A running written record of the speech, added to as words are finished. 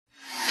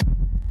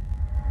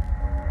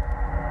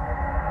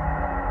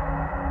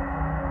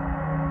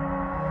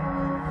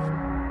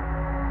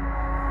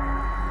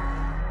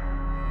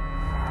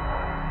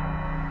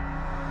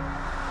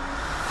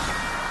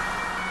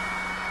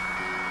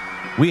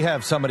We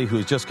have somebody who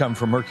has just come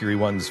from Mercury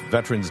One's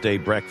Veterans Day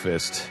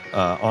breakfast,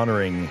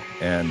 honoring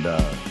and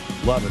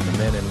loving the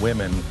men and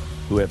women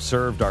who have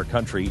served our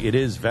country. It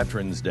is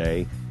Veterans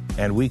Day,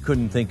 and we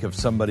couldn't think of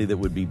somebody that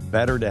would be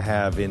better to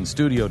have in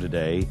studio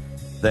today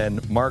than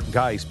Mark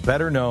Geis,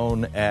 better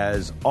known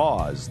as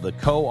Oz, the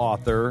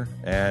co-author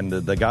and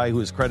the guy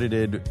who is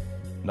credited,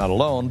 not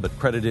alone, but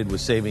credited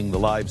with saving the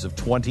lives of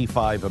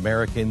 25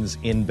 Americans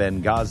in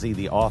Benghazi,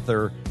 the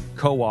author,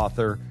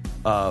 co-author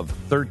of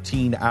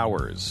 13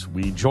 Hours.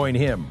 We join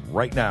him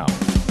right now.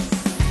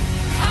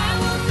 I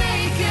will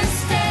make a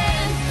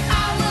stand.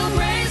 I will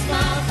raise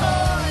my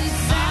voice.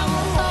 I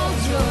will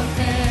hold your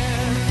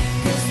hand.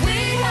 'Cause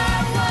we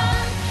have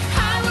won.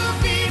 I will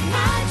beat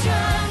my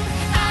drum.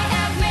 I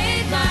have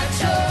made my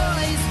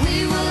choice.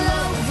 We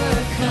will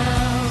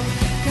overcome.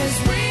 'Cause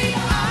we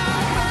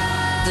are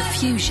one. The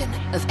fusion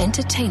of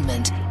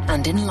entertainment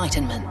and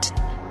enlightenment.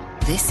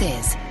 This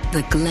is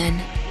the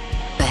Glenn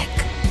Beck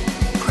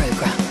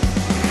Program.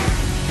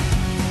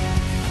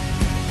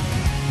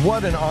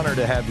 What an honor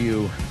to have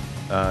you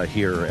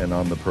here and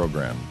on the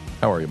program.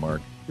 How are you,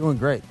 Mark? Doing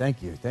great.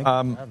 Thank you. Thank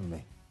you for having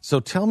me.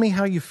 So tell me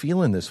how you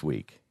feeling this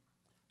week.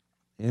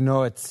 You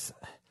know, it's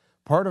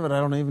part of it. I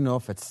don't even know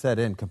if it's set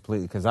in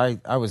completely because I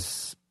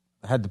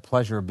had the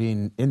pleasure of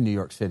being in New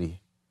York City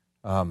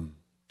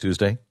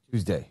Tuesday?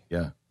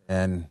 Yeah.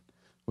 And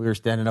we were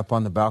standing up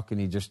on the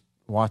balcony just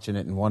watching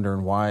it and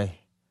wondering why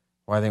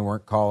they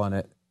weren't calling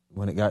it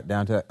when it got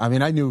down to it. I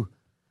mean, I knew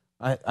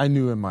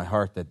in my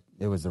heart that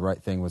it was the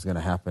right thing was going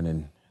to happen.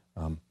 And,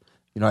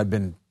 I'd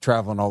been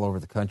traveling all over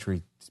the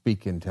country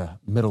speaking to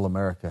middle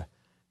America.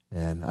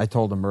 And I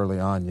told them early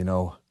on,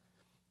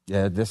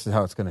 yeah, this is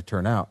how it's going to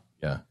turn out.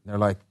 Yeah. And they're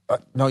like,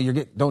 no,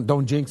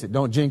 don't jinx it.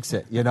 Don't jinx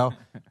it.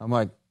 I'm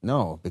like,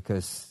 no,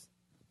 because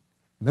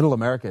middle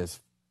America is,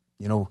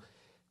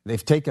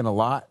 they've taken a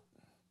lot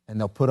and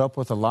they'll put up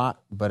with a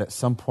lot. But at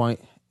some point,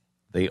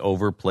 they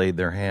overplayed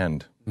their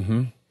hand.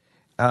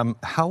 Mm-hmm.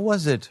 How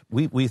was it?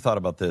 We thought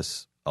about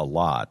this a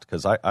lot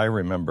because I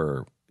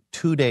remember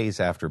 2 days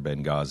after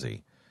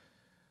Benghazi,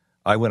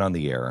 I went on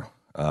the air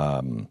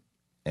and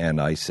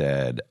I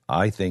said,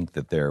 I think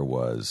that there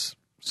was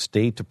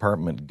State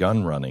Department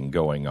gun running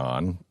going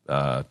on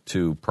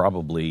to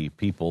probably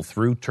people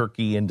through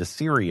Turkey into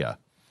Syria,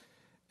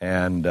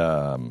 and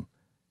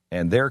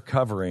they're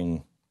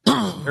covering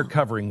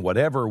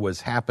whatever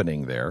was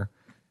happening there,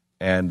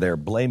 and they're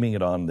blaming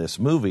it on this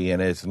movie,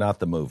 and it's not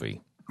the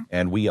movie,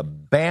 and we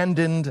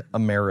abandoned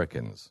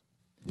Americans.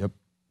 Yep.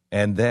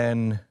 And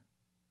then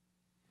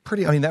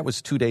that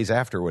was 2 days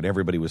after when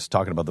everybody was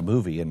talking about the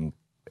movie,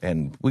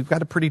 and we've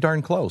got it pretty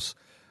darn close.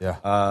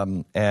 Yeah.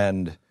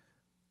 And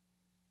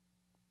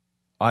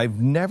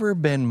I've never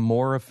been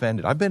more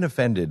offended. I've been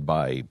offended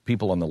by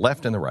people on the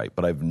left and the right,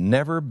 but I've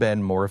never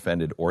been more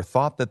offended or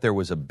thought that there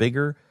was a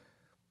bigger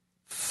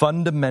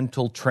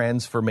fundamental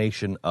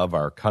transformation of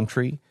our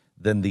country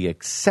than the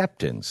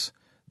acceptance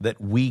that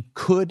we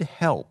could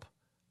help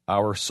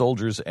our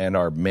soldiers and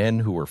our men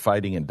who were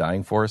fighting and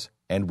dying for us,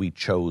 and we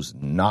chose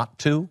not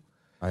to.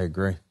 I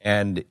agree.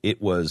 And it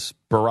was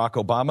Barack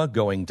Obama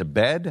going to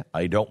bed.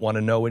 I don't want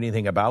to know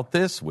anything about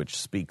this, which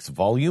speaks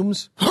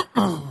volumes.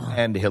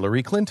 And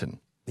Hillary Clinton.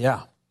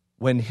 Yeah.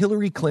 When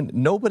Hillary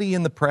Clinton, nobody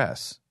in the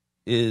press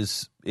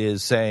is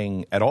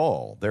saying at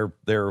all.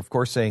 They're of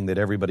course saying that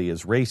everybody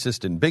is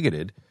racist and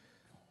bigoted.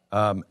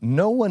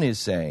 No one is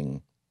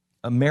saying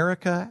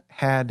America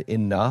had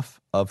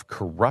enough of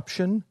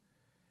corruption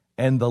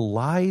and the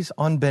lies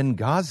on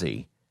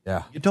Benghazi.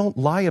 Yeah. You don't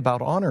lie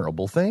about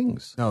honorable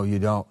things. No, you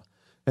don't.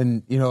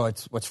 And,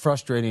 it's what's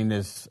frustrating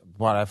is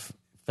what I've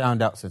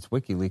found out since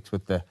WikiLeaks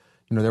with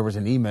there was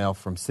an email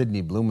from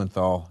Sidney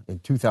Blumenthal in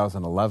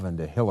 2011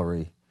 to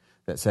Hillary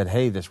that said,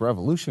 hey, this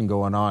revolution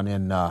going on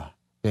in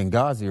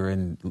Benghazi or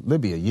in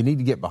Libya, you need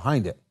to get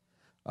behind it.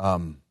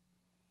 No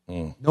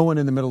one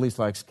in the Middle East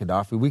likes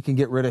Gaddafi. We can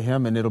get rid of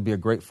him, and it'll be a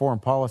great foreign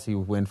policy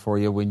win for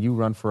you when you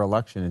run for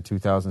election in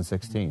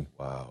 2016.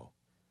 Wow.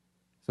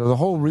 So the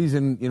whole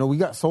reason, we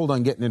got sold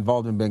on getting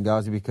involved in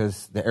Benghazi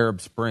because the Arab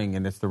Spring,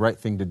 and it's the right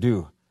thing to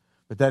do.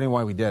 But that ain't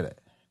why we did it.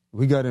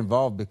 We got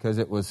involved because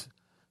it was...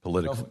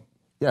 Political.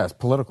 Yeah, it's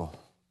political.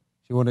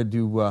 She wanted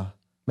to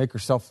make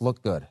herself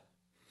look good.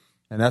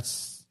 And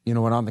that's,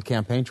 when on the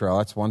campaign trail,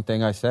 that's one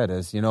thing I said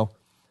is,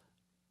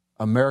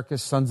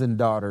 America's sons and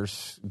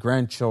daughters,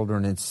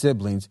 grandchildren and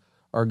siblings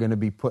are going to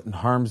be put in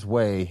harm's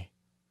way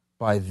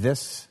by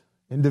this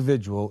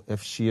individual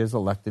if she is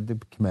elected to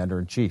be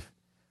commander-in-chief.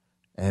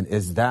 And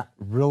is that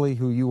really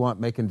who you want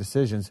making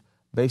decisions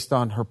based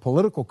on her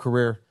political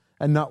career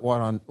and not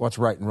what's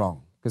right and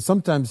wrong? Because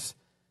sometimes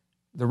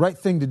the right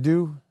thing to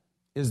do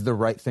is the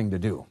right thing to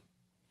do.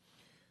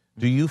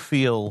 Do you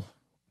feel,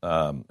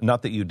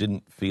 not that you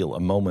didn't feel a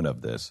moment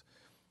of this,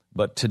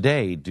 but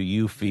today, do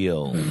you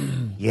feel,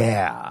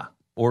 yeah,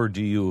 or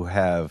do you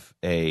have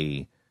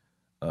a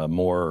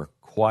more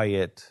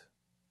quiet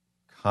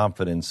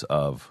confidence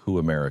of who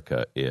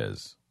America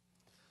is?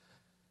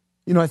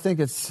 I think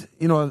it's,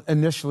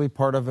 initially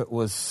part of it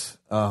was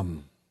Ty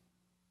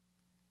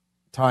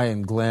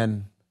and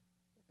Glenn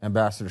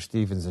Ambassador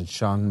Stevens and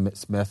Sean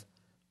Smith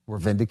were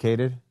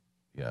vindicated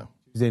Yeah.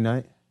 Tuesday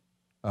night.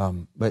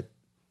 But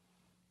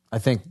I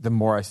think the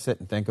more I sit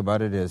and think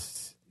about it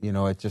is,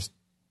 it just,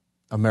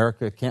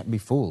 America can't be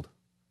fooled.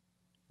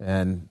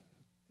 And,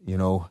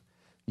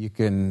 you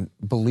can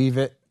believe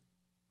it.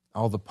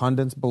 All the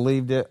pundits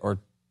believed it, or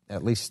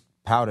at least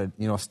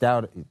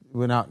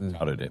went out and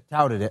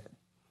touted it.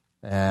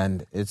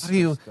 And it's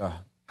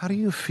How do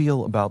you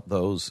feel about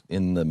those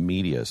in the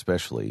media,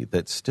 especially,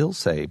 that still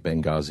say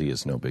Benghazi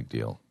is no big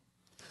deal?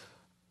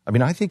 I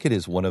mean, I think it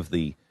is one of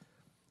the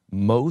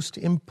most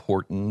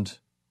important,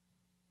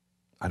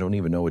 I don't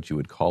even know what you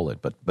would call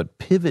it, but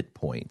pivot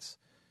points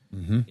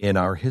in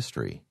our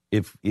history.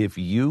 If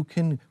you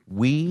can,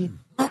 we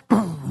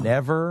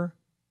never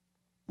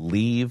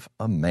leave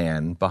a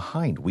man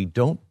behind. We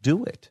don't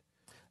do it.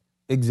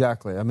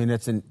 Exactly. I mean,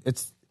 it's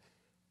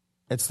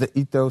the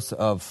ethos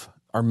of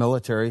our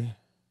military.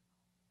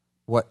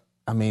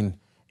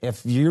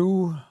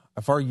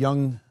 If our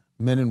young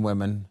men and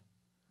women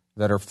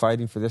that are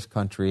fighting for this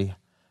country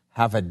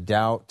have a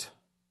doubt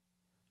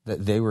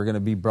that they were going to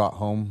be brought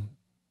home,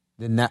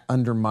 then that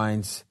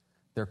undermines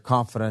their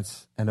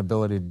confidence and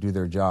ability to do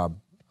their job.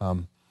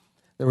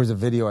 There was a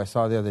video I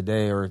saw the other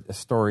day, or a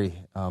story.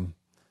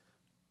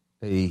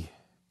 A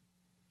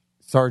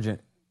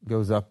sergeant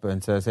goes up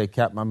and says, "Hey,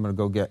 Captain, I'm going to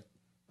go get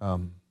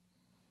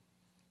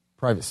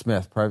Private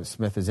Smith. Private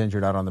Smith is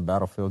injured out on the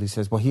battlefield." He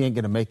says, "Well, he ain't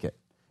going to make it,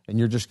 and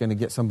you're just going to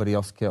get somebody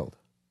else killed."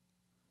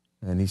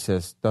 And he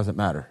says, "Doesn't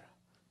matter."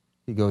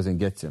 He goes and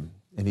gets him,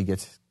 and he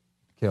gets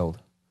killed.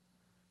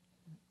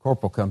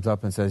 Corporal comes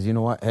up and says, "You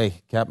know what?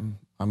 Hey, Captain,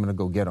 I'm going to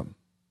go get him."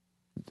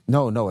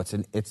 No, it's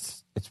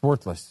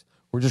worthless.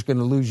 We're just going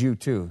to lose you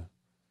too.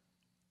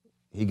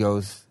 He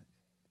goes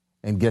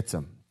and gets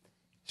him.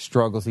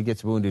 Struggles. He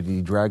gets wounded.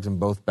 He drags them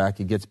both back.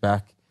 He gets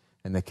back,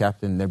 and the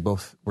captain, they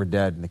both were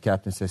dead. And the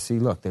captain says, "See,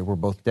 look, they were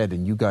both dead,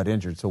 and you got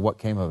injured. So what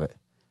came of it?"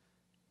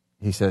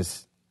 He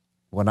says,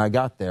 "When I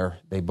got there,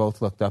 they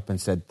both looked up and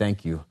said,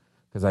 'Thank you,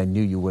 because I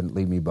knew you wouldn't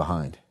leave me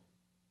behind.'"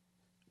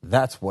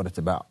 That's what it's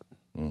about.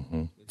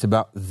 Mm-hmm. It's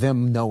about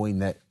them knowing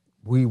that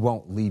we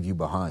won't leave you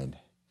behind.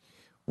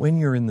 When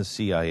you're in the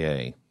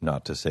CIA,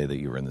 not to say that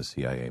you were in the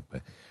CIA,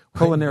 but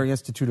Culinary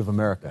Institute of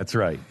America. That's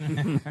right.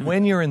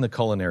 When you're in the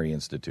Culinary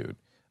Institute,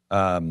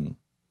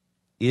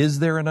 is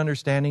there an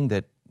understanding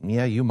that,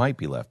 you might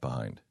be left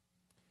behind?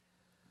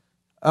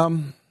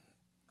 I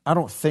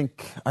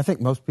think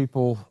most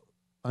people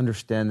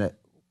understand that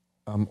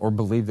or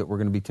believe that we're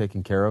going to be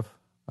taken care of.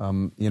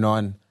 I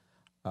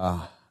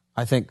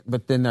think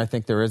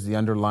there is the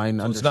underlying.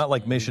 So it's not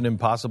like Mission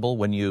Impossible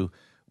when you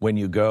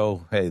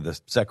go, hey, the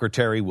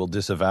secretary will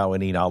disavow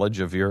any knowledge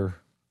of your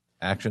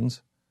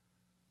actions?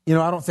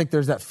 I don't think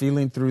there's that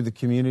feeling through the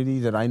community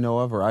that I know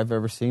of or I've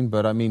ever seen.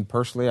 But I mean,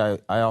 personally,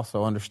 I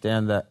also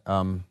understand that,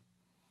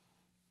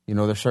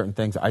 there's certain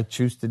things I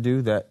choose to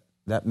do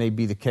that may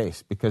be the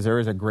case because there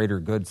is a greater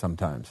good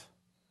sometimes.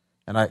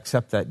 And I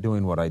accept that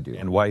doing what I do.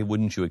 And why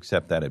wouldn't you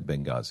accept that at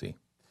Benghazi?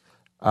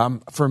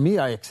 For me,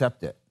 I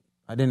accept it.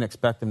 I didn't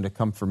expect them to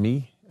come for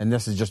me. And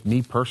this is just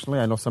me personally.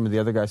 I know some of the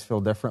other guys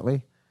feel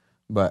differently.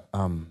 But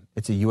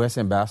it's a U.S.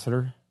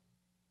 ambassador.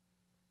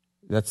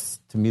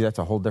 To me, that's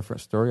a whole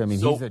different story. I mean,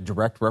 he's a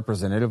direct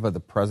representative of the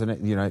President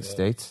of the United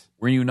States.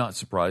 Were you not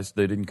surprised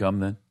they didn't come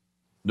then?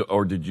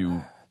 Or did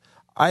you?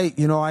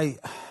 I'm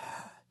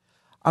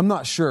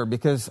not sure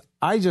because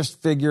I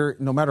just figure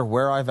no matter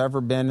where I've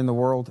ever been in the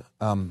world,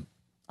 I'm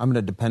going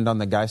to depend on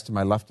the guys to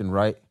my left and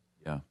right.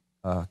 Yeah.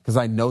 Because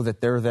I know that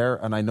they're there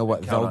and I know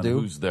what they'll do.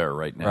 Who's there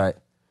right now? Right.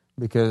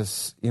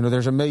 Because,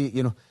 there's a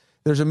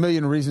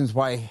million reasons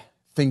why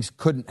things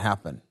couldn't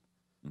happen.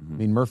 Mm-hmm. I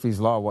mean, Murphy's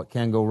Law, what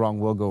can go wrong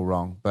will go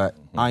wrong. But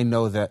I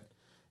know that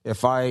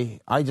if I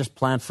just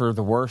plan for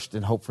the worst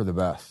and hope for the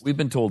best. We've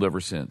been told ever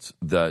since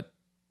that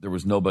there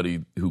was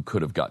nobody who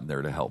could have gotten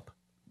there to help.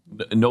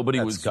 Nobody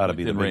That's was got to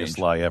be the biggest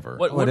lie ever.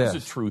 What is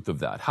the truth of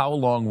that? How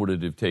long would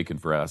it have taken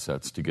for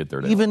assets to get there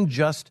to Even help?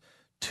 just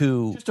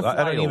to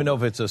I don't even know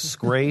if it's a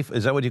scrape.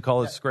 Is that what you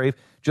call it, scrape?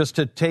 Just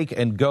to take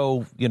and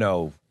go,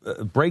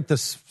 break the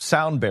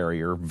sound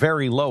barrier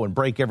very low and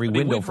break every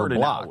window for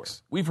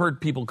blocks. We've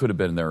heard people could have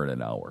been there in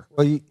an hour.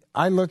 Well,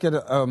 I look at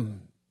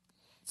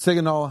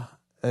Sigonella,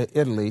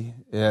 Italy,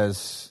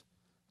 is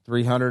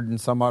 300 and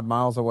some odd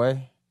miles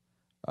away.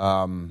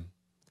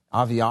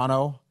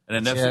 Aviano.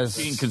 And an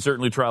F-16 can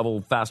certainly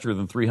travel faster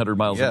than 300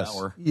 miles an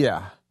hour.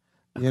 Yeah.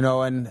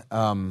 And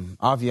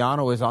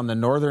Aviano is on the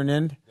northern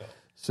end.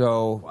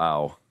 So,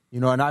 wow.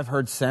 And I've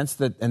heard since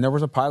that, and there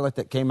was a pilot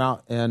that came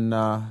out and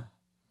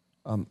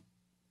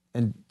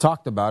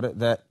talked about it,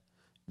 that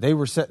they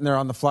were sitting there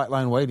on the flight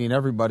line waiting,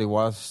 everybody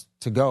was,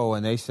 to go,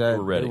 and they said,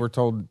 they were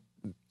told,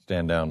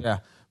 stand down. Yeah,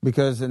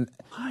 because, and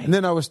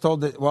then I was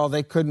told that,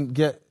 they couldn't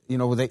get,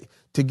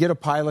 to get a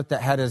pilot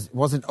that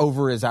wasn't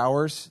over his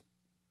hours.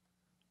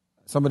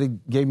 Somebody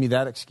gave me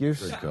that excuse.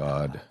 Good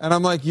God. And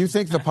I'm like, you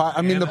think the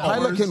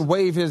pilot can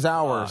waive his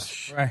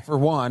hours, for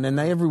one, and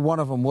every one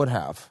of them would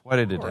have. Why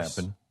did it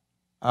happen?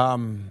 I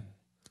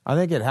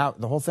think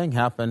the whole thing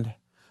happened.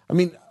 I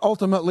mean,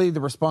 ultimately,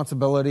 the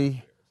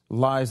responsibility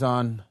lies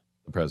on,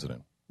 The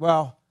president.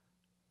 well,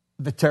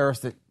 the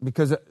terrorists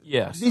because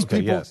Yes. these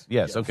Okay, people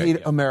yes, okay, hate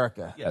yeah.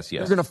 America. Yes.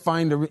 They're going to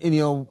find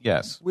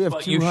Yes. we have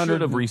But you 200.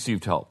 should have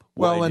received help.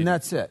 Well, Why and didn't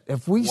that's it.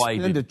 If we Why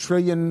spend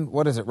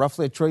didn't-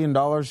 roughly $1 trillion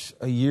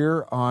a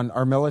year on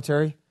our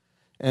military,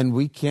 and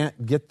we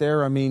can't get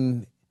there, I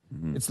mean,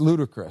 it's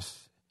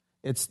ludicrous.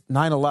 It's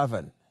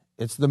 9/11.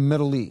 It's the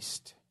Middle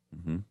East.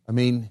 I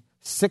mean,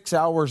 6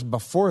 hours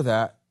before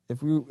that,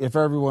 if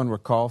everyone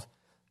recalls,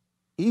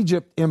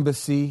 Egypt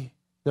embassy,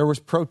 there was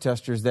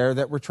protesters there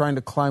that were trying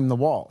to climb the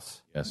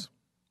walls. Yes.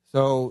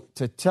 So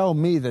to tell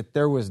me that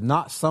there was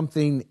not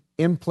something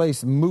in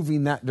place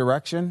moving that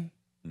direction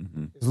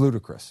is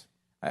ludicrous.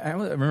 I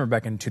remember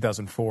back in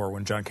 2004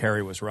 when John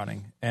Kerry was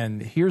running,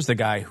 and here's the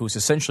guy who's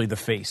essentially the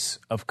face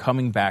of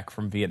coming back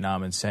from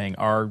Vietnam and saying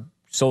our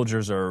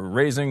soldiers are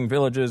raising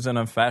villages in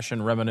a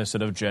fashion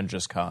reminiscent of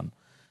Genghis Khan.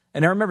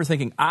 And I remember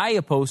thinking, I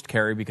opposed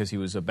Kerry because he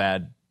was a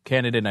bad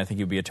candidate, and I think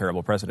he would be a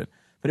terrible president.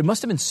 But it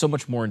must have been so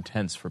much more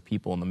intense for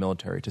people in the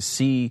military to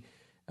see,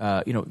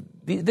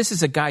 this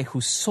is a guy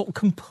who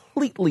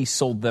completely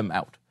sold them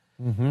out.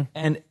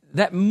 And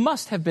that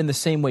must have been the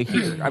same way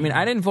here. I mean,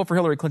 I didn't vote for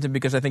Hillary Clinton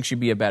because I think she'd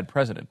be a bad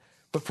president.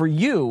 But for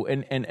you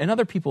and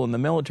other people in the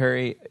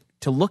military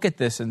to look at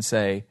this and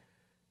say,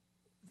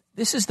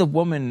 this is the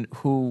woman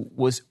who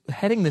was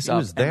heading this up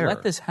was there. and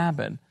let this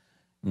happen.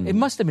 It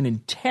must have been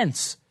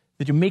intense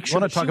that you make sure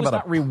wanna that she talk was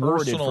about not a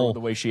rewarded personal- for the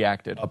way she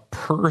acted. A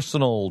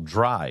personal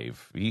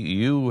drive.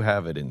 You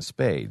have it in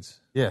spades.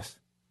 Yes.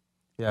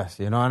 Yes,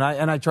 and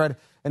I tried,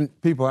 and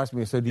people ask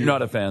me, so do You're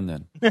not a fan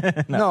then.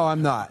 No,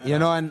 I'm not.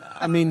 And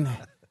I mean,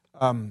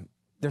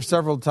 there's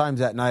several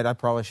times that night I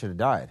probably should have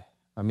died.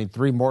 I mean,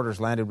 3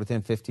 mortars landed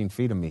within 15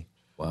 feet of me.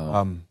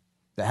 Wow.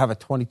 That have a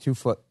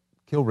 22-foot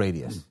kill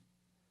radius.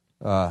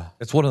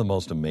 It's one of the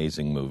most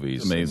amazing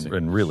movies. Amazing.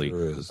 And really,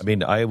 Sure is. I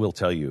mean, I will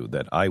tell you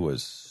that I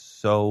was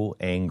so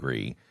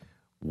angry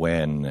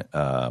when,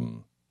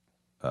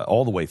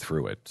 all the way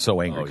through it,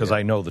 so angry, because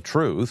I know the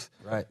truth.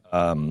 Right.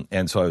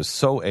 And so I was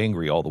so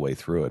angry all the way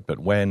through it. But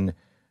when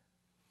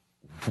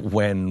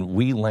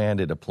we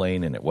landed a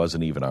plane and it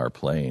wasn't even our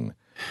plane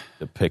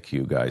to pick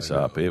you guys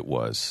up, it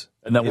was.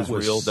 And that was it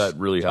real? That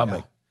really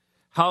happened?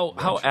 stomach.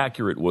 How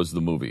accurate was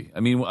the movie?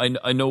 I mean,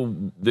 I know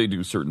they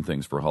do certain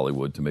things for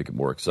Hollywood to make it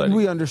more exciting.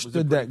 We Was it understood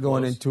pretty that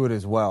going close? into it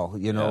as well.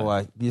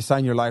 You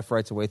sign your life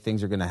rights away,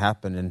 things are going to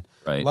happen. And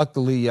Right.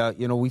 luckily,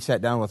 we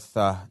sat down with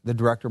the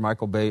director,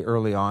 Michael Bay,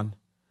 early on.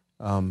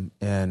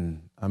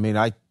 And I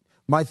mean,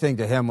 my thing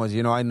to him was,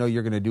 I know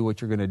you're going to do what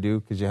you're going to do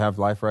because you have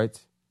life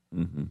rights.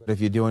 But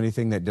if you do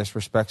anything that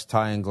disrespects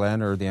Ty and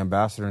Glenn or the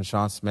ambassador and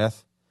Sean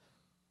Smith,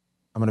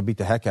 I'm going to beat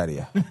the heck out of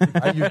you.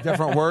 I use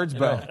different words,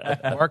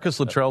 but Marcus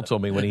Luttrell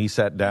told me when he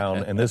sat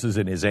down, and this is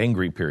in his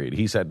angry period,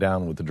 he sat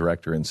down with the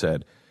director and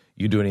said,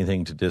 you do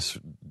anything to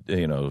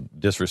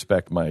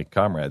disrespect my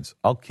comrades,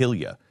 I'll kill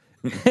you.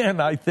 And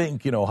I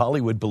think,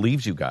 Hollywood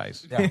believes you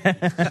guys.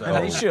 Yeah. So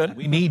They should.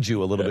 We need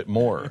you a little bit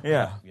more.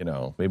 Yeah.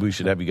 Maybe we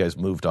should have you guys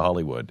move to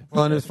Hollywood.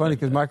 Well, and it's funny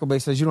because Michael Bay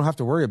says, you don't have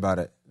to worry about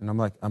it. And I'm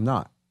like, I'm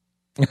not.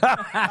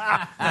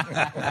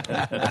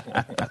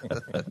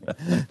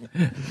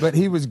 But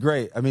he was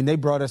great. I mean, they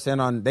brought us in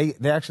on, they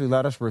actually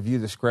let us review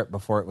the script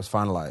before it was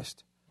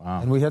finalized.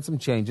 Wow. And we had some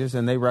changes,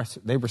 and they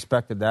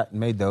respected that and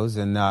made those.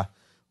 And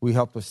we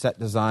helped with set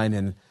design.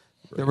 And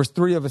there was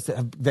 3 of us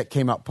that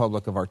came out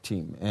public of our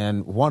team.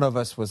 And one of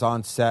us was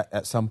on set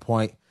at some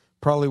point,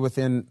 probably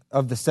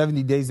of the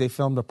 70 days they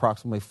filmed,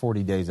 approximately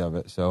 40 days of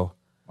it. So,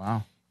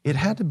 Wow. It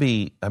had to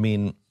be, I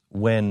mean,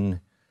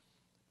 when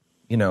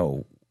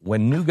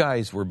new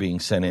guys were being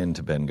sent in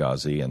to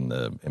Benghazi and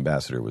the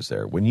ambassador was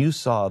there, when you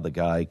saw the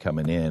guy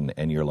coming in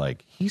and you're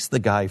like, he's the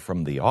guy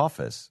from The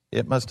Office,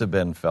 it must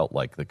have felt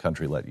like the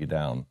country let you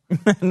down.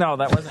 No,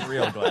 that wasn't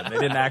real, Glenn. They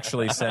didn't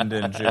actually send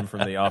in Jim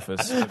from the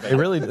office. They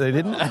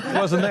didn't? He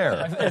wasn't there.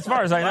 As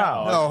far as I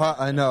know. no,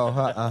 I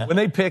know. When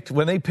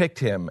they picked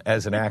him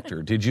as an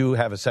actor, did you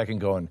have a second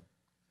going,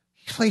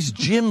 he plays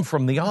Jim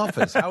from The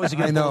Office. How is he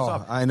going to pull this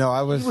off? I know.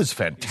 He was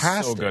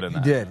fantastic. So good in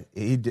that.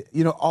 He did.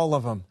 All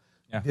of them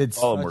did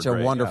All of them such were a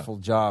great, wonderful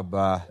job.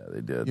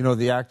 they did.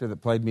 The actor that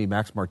played me,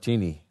 Max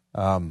Martini,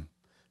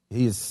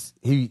 he has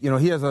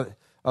a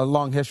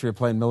long history of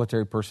playing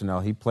military personnel.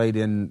 He played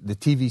in the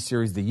TV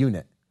series The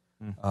Unit.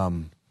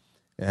 And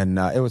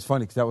it was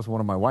funny because that was one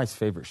of my wife's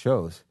favorite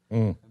shows.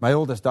 My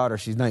oldest daughter,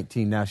 she's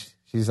 19 now.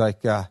 She's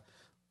like,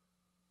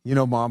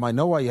 Mom, I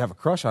know why you have a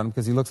crush on him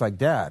because he looks like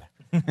Dad.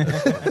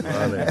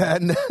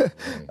 And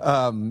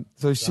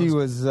so she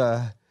was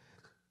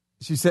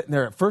she's sitting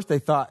there. At first they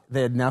thought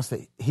they had announced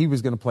that he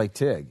was going to play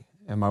Tig,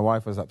 and my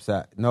wife was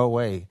upset. No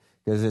way,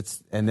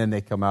 and then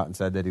they come out and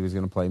said that he was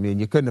going to play me, and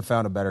you couldn't have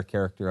found a better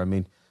character. I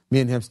mean, me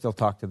and him still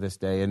talk to this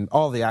day, and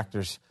all the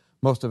actors,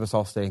 most of us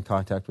all stay in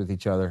contact with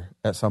each other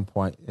at some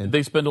point. And Did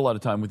they spend a lot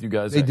of time with you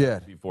guys? They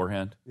did.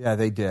 Beforehand? yeah,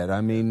 they did.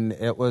 I mean,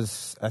 it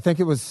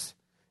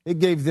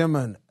gave them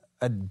an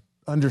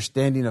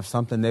understanding of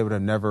something they would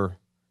have never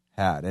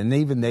had. And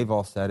even they've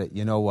all said it,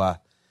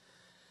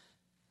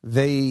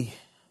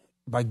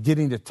 by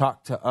getting to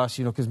talk to us,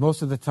 because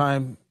most of the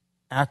time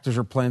actors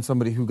are playing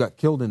somebody who got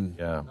killed and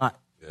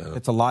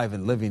it's alive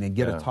and living, and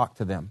get to talk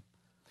to them.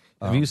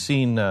 Have you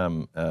seen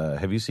Mel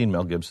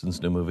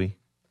Gibson's new movie?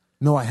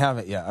 No, I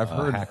haven't yet. I've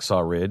heard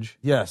Hacksaw Ridge.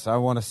 Yes, I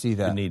want to see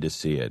that. You need to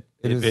see it.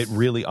 It It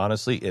really,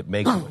 honestly, it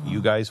makes what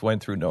you guys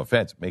went through, no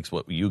offense, it makes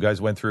what you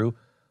guys went through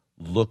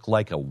look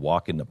like a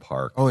walk in the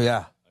park. Oh,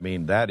 yeah. I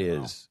mean,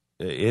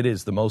 it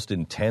is the most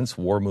intense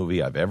war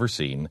movie I've ever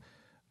seen.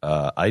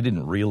 I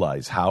didn't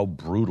realize how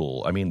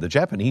brutal. I mean, the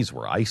Japanese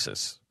were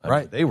ISIS.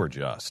 I mean, they were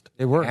just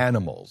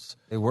animals.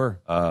 They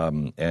were.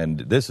 And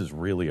this is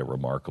really a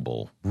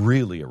remarkable.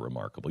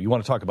 You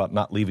want to talk about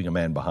not leaving a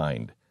man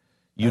behind.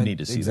 You need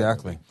to see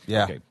exactly. that. Exactly.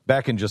 Yeah. Okay,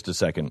 back in just a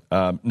second.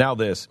 Now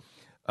this.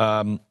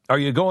 Are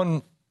you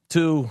going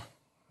to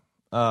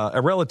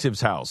a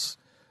relative's house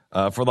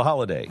for the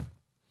holiday?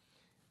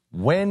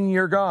 When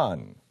you're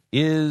gone,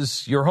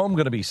 is your home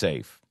going to be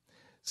safe?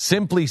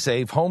 Simply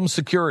Safe Home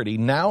Security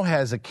now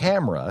has a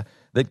camera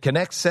that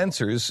connects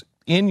sensors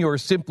in your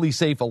Simply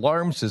Safe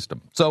alarm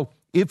system. So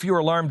if your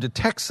alarm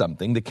detects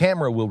something, the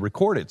camera will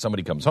record it.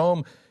 Somebody comes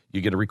home,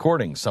 you get a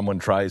recording. Someone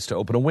tries to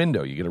open a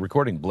window, you get a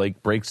recording.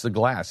 Blake breaks the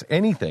glass.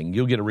 Anything,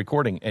 you'll get a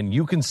recording. And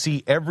you can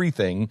see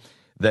everything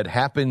that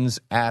happens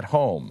at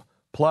home.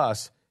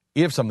 Plus,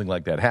 if something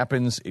like that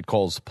happens, it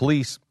calls the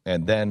police,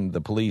 and then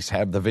the police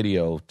have the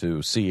video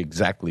to see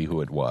exactly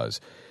who it was.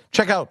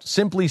 Check out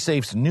Simply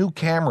Safe's new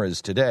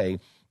cameras today.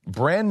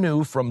 Brand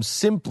new from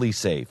Simply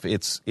Safe.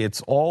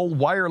 It's all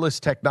wireless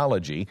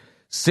technology.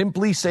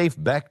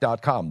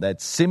 SimplySafeBeck.com.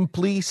 That's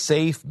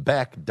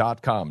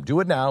SimplySafeBeck.com. Do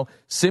it now.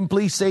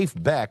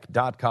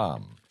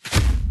 SimplySafeBeck.com.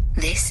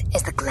 This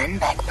is the Glenn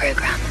Beck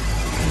Program.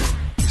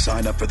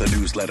 Sign up for the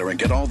newsletter and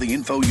get all the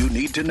info you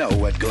need to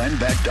know at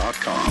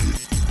glennbeck.com.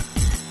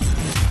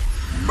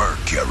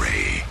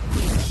 Mercury.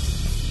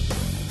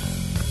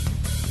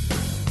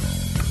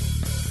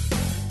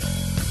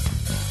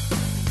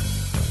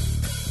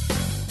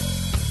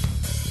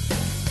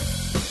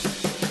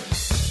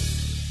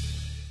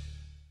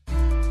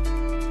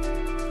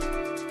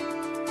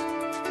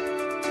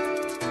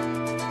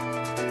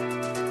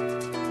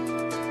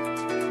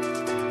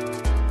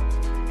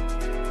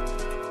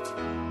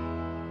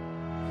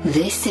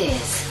 This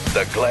is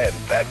The Glenn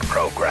Beck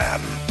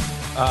Program.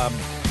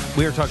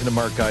 We are talking to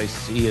Mark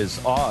Geist. He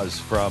is Oz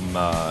from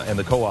and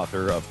the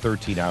co-author of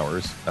 13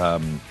 Hours.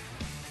 We're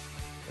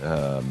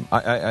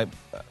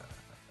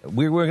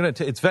going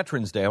to. It's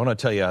Veterans Day. I want to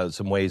tell you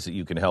some ways that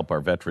you can help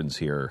our veterans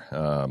here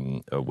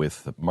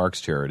with Mark's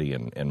charity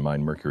and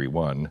mine, Mercury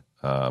One.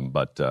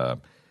 But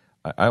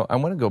I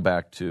want to go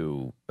back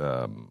to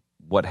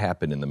what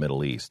happened in the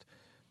Middle East.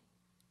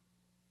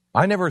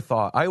 I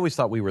always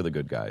thought we were the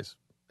good guys.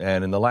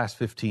 And in the last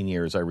 15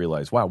 years, I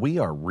realized, wow,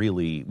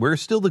 we're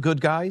still the good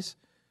guys,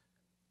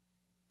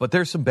 but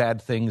there's some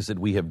bad things that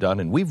we have done,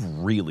 and we've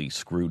really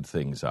screwed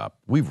things up.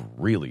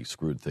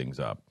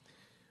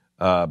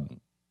 Now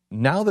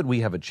that we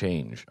have a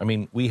change, I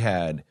mean, we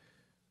had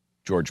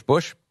George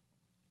Bush.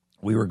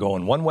 We were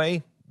going one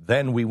way.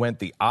 Then we went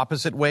the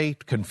opposite way,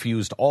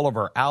 confused all of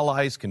our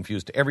allies,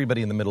 confused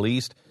everybody in the Middle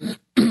East.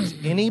 Is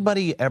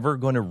anybody ever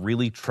going to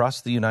really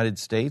trust the United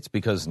States?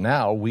 Because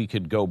now we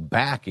could go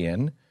back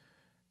in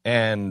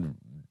and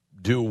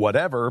do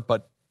whatever,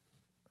 but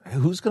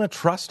who's going to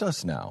trust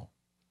us now?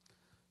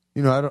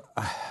 And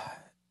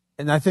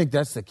I think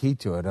that's the key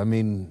to it. I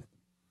mean,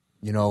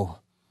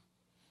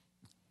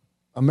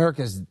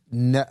 America's,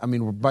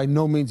 by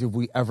no means have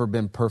we ever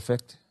been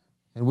perfect,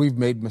 and we've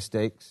made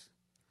mistakes.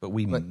 But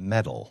we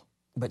meddle.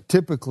 But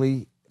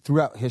typically,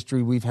 throughout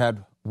history, we've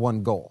had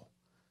one goal,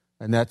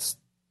 and that's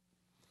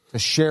to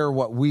share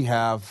what we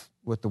have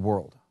with the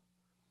world.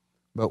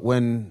 But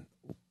when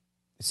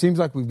it seems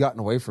like we've gotten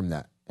away from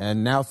that,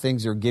 and now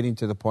things are getting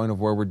to the point of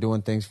where we're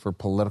doing things for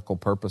political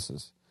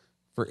purposes,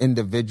 for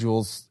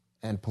individuals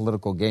and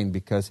political gain,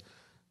 because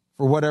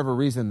for whatever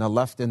reason, the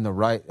left and the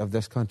right of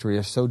this country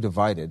are so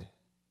divided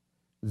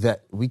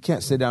that we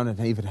can't sit down and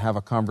even have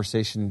a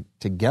conversation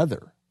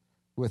together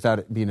without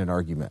it being an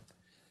argument.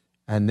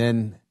 And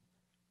then,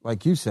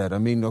 like you said, I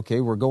mean, okay,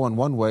 we're going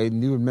one way,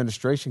 new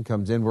administration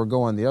comes in, we're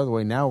going the other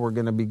way, now we're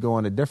going to be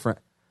going a different.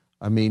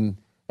 I mean,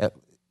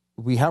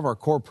 we have our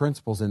core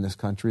principles in this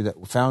country that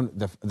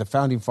the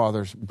founding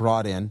fathers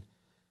brought in.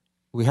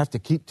 We have to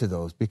keep to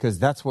those because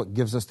that's what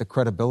gives us the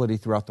credibility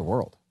throughout the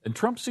world. And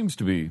Trump seems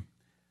to be,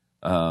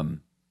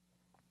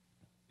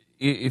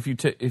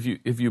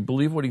 if you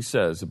believe what he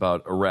says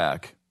about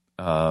Iraq,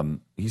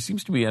 he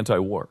seems to be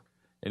anti-war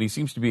and he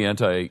seems to be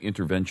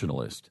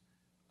anti-interventionalist.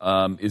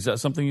 Is that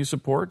something you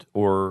support,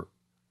 or?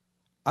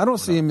 I don't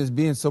see him as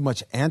being so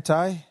much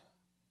anti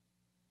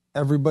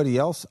everybody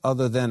else,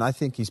 other than I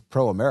think he's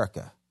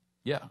pro-America.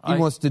 Yeah, he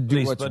wants to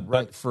do what's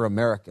right for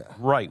America.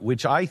 Right,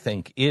 which I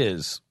think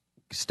is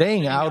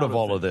staying out of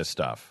all of this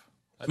stuff.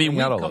 I mean,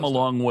 we've come a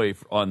long way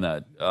on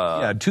that.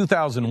 Yeah,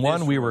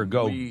 2001, we were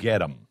get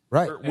them.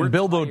 Right.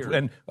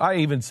 And I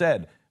even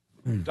said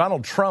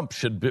Donald Trump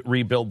should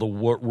rebuild the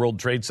World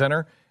Trade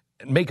Center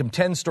and make them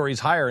 10 stories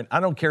higher. And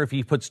I don't care if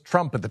he puts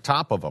Trump at the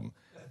top of them.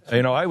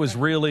 You know, I was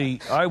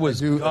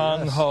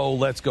gung ho.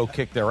 Let's go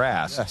kick their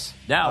ass. Yes.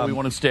 Now we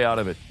want to stay out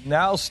of it.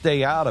 Now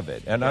stay out of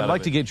it. And I'd of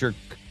like it. to get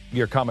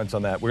your comments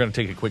on that. We're going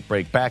to take a quick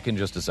break. Back in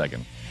just a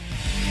second.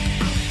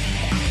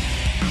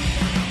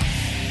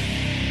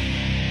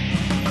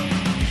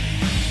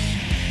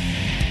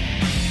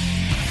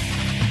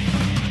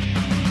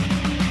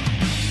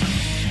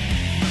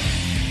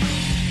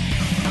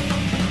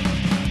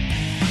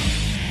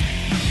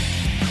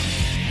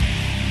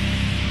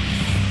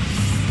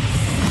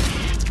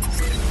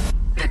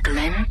 The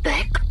Glenn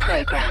Beck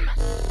Program.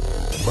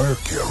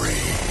 Mercury.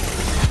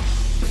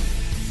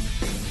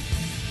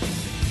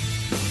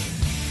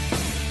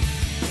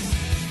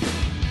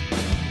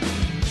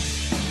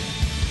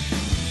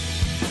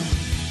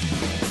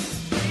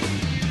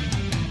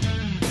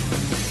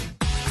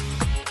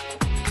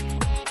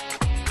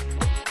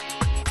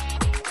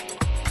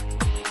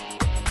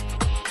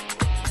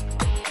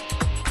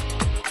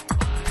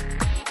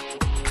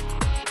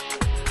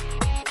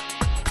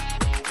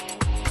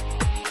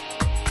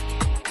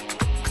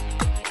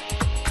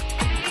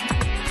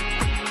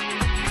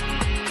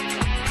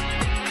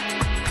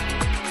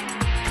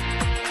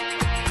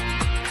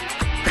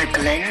 The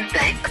Glenn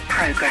Beck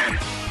Program.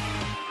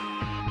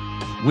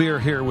 We are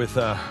here with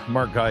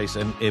Mark Geis,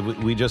 and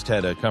we just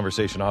had a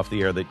conversation off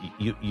the air that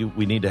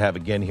we need to have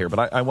again here.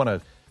 But I want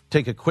to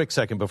take a quick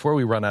second before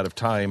we run out of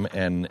time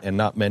and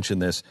not mention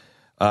this.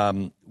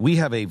 We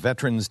have a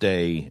Veterans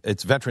Day.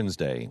 It's Veterans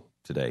Day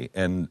today,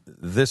 and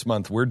this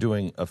month we're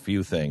doing a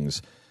few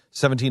things.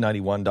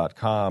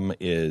 1791.com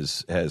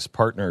has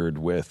partnered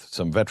with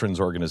some veterans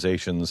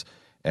organizations,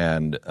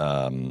 and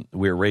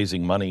we're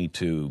raising money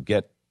to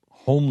get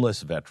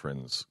homeless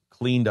veterans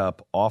cleaned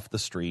up off the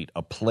street,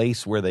 a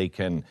place where they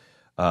can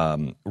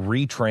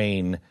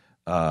retrain,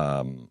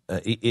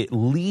 at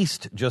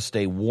least just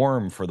stay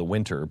warm for the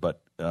winter,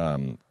 but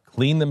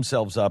clean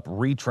themselves up,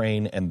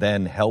 retrain, and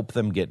then help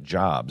them get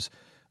jobs.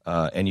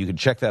 And you can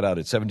check that out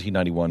at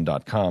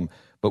 1791.com.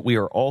 But we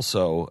are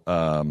also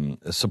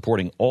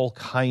supporting all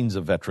kinds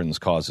of veterans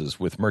causes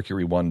with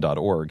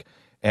mercury1.org.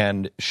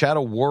 And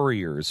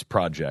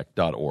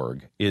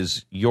shadowwarriorsproject.org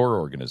is your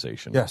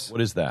organization. Yes.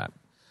 What is that?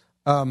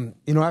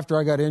 After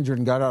I got injured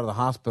and got out of the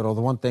hospital, the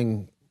one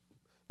thing,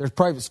 there's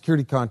private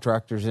security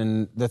contractors,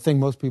 and the thing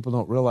most people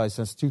don't realize,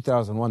 since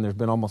 2001, there's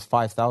been almost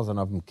 5,000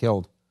 of them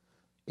killed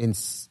in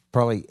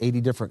probably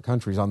 80 different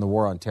countries on the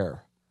war on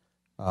terror.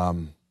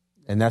 And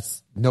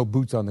that's no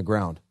boots on the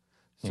ground.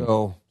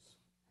 So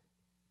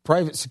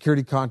private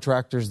security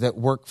contractors that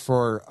work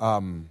for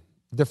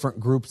different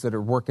groups that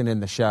are working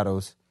in the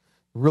shadows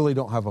really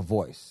don't have a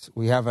voice.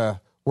 We have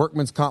a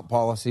workman's comp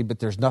policy, but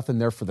there's nothing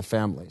there for the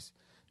families.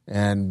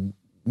 And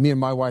me and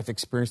my wife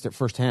experienced it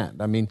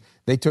firsthand. I mean,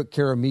 they took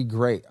care of me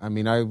great. I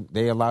mean,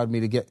 they allowed me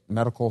to get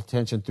medical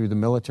attention through the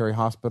military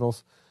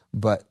hospitals,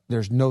 but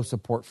there's no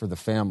support for the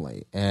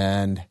family.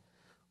 And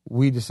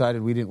we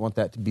decided we didn't want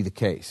that to be the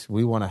case.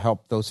 We want to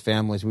help those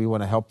families. We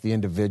want to help the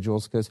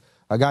individuals, because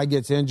a guy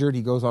gets injured,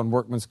 he goes on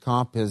workman's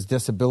comp, his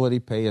disability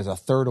pay is a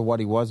third of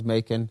what he was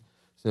making.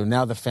 So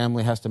now the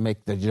family has to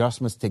make the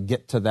adjustments to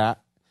get to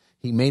that.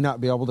 He may not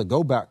be able to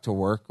go back to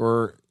work,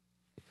 or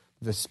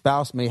the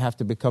spouse may have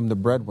to become the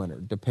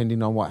breadwinner,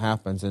 depending on what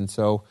happens. And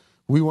so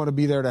we want to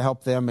be there to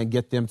help them and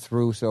get them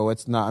through. So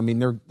it's not, I mean,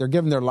 they're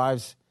giving their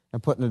lives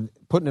and putting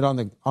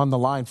it on the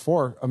line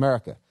for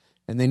America,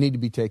 and they need to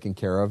be taken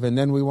care of. And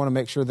then we want to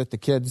make sure that the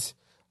kids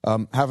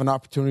have an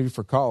opportunity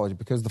for college,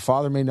 because the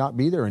father may not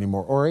be there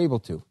anymore or able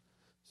to.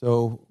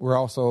 So we're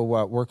also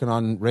working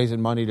on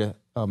raising money to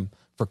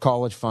for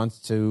college funds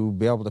to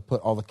be able to put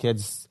all the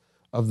kids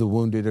of the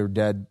wounded or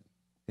dead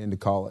into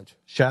college.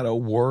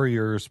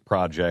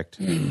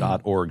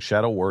 shadowwarriorsproject.org,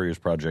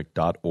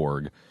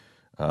 shadowwarriorsproject.org,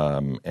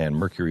 and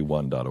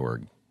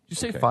mercury1.org. Did you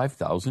say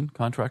 5,000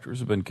 contractors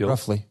have been killed?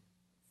 Roughly.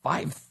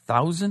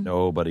 5,000?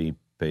 Nobody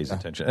pays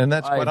attention. And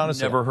that's quite I've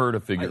honestly. never heard a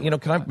figure.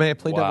 May I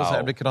play devil's Wow.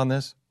 advocate on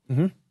this?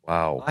 Mm-hmm.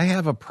 Wow. I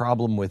have a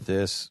problem with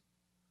this,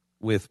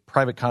 with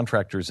private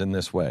contractors in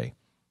this way.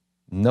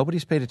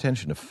 Nobody's paid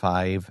attention to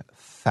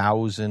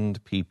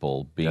 5,000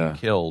 people being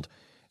killed.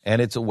 And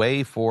it's a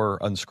way for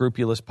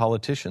unscrupulous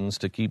politicians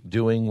to keep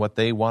doing what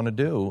they want to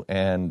do,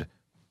 and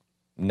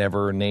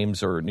never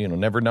names or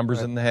never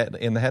numbers in the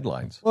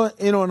headlines. Well,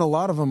 and a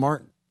lot of them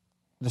aren't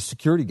the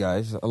security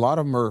guys. A lot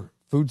of them are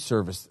food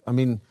service. I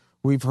mean,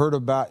 we've heard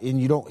about,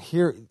 and you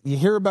hear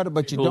about it,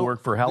 but People you who don't.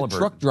 work for the Halliburton.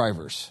 truck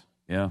drivers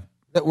Yeah.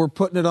 that were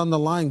putting it on the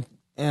line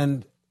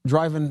and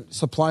driving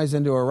supplies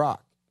into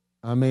Iraq.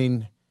 I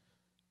mean,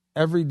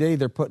 every day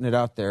they're putting it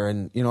out there,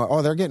 and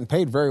they're getting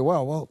paid very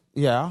well. Well,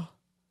 yeah.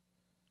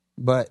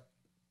 But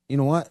you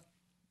know what?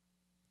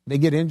 They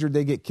get injured,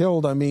 they get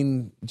killed. I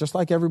mean, just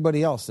like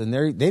everybody else, and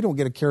they don't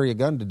get to carry a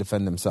gun to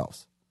defend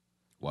themselves.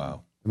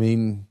 Wow. I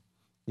mean,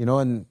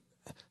 and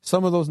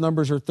some of those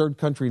numbers are third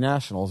country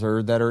nationals,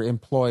 or that are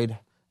employed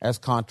as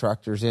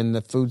contractors in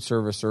the food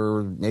service,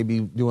 or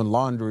maybe doing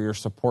laundry or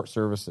support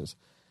services.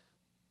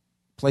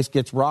 Place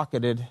gets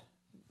rocketed,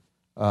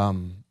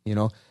 and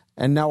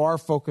now our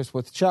focus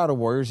with Shadow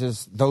Warriors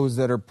is those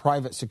that are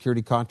private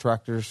security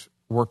contractors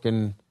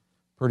working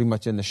pretty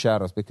much in the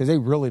shadows because they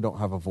really don't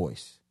have a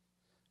voice,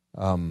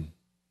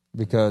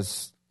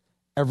 because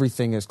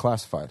everything is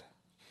classified.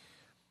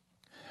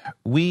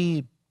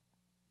 We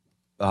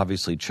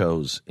obviously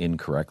chose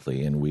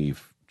incorrectly, and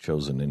we've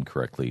chosen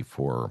incorrectly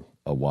for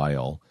a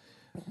while,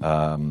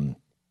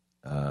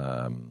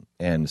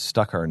 and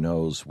stuck our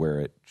nose where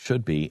it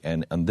should be.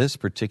 And on this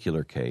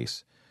particular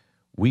case,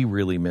 we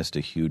really missed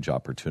a huge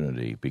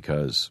opportunity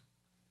because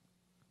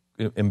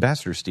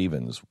Ambassador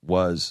Stevens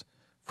was,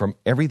 from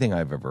everything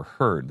I've ever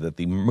heard, that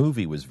the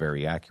movie was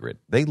very accurate.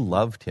 They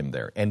loved him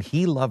there, and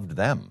he loved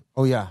them.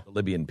 Oh yeah, The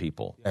Libyan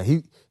people. yeah.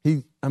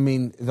 He. I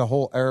mean, the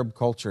whole Arab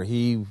culture.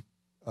 He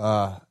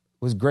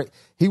was great.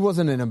 He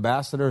wasn't an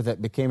ambassador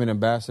that became an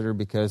ambassador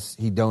because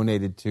he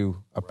donated to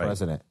a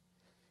president.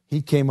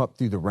 He came up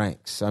through the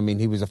ranks. I mean,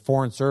 he was a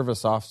foreign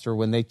service officer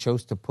when they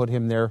chose to put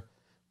him there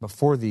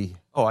before the.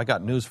 Oh, I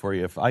got news for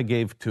you. If I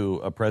gave to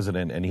a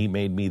president and he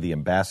made me the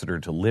ambassador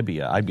to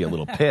Libya, I'd be a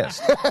little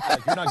pissed.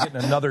 Like, you're not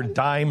getting another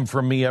dime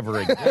from me ever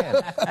again.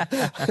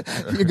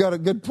 You got a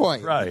good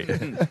point. Right.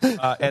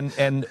 And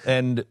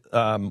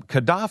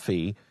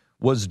Gaddafi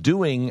was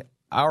doing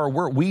our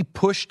work. We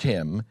pushed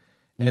him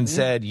and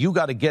said, you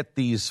got to get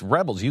these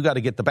rebels. You got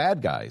to get the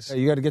bad guys. Yeah,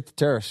 you got to get the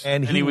terrorists.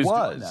 And he was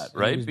doing that,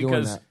 right? He was doing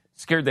Because that.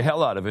 scared the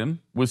hell out of him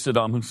was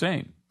Saddam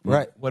Hussein.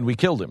 Right. when we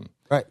killed him.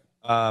 Right.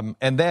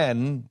 And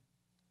then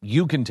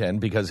you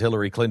contend, because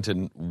Hillary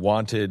Clinton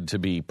wanted to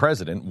be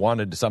president,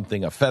 wanted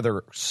something, a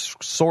feather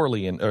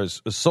solely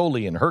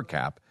in her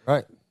cap,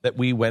 Right. that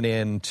we went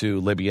into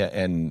Libya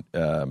and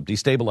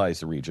destabilized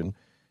the region.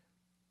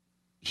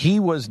 He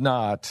was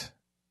not,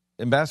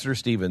 Ambassador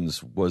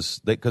Stevens was,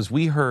 because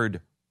we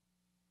heard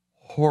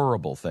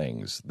horrible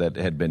things that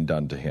had been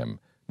done to him.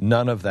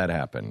 None of that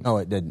happened. No,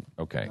 it didn't.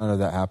 Okay. None of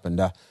that happened.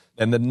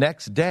 And the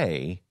next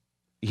day,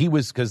 he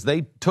was, because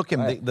they took him,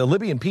 Right. the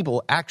Libyan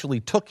people actually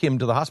took him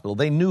to the hospital.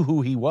 They knew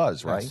who he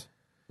was, right?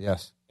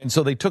 Yes. And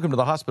so they took him to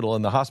the hospital,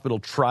 and the hospital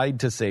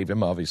tried to save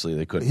him. Obviously,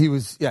 they couldn't.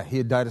 He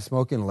had died of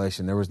smoke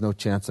inhalation. There was no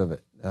chance of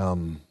it.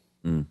 And,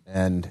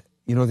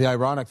 the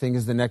ironic thing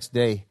is the next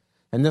day,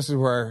 and this is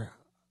where,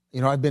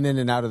 I've been in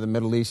and out of the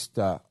Middle East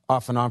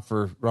off and on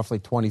for roughly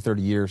 20,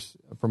 30 years,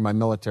 from my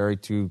military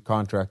to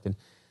contracting,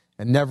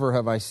 and never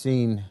have I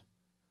seen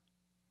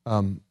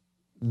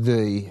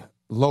the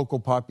local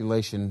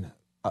population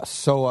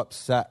so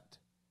upset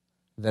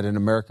that an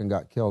American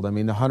got killed. I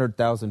mean,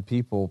 100,000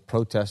 people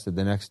protested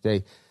the next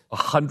day.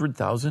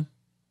 100,000?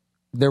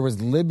 There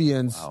was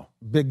Libyans,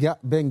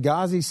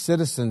 Benghazi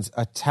citizens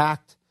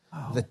attacked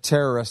the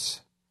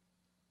terrorists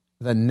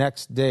the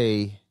next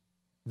day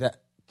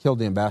that killed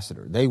the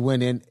ambassador. They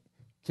went in,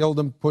 killed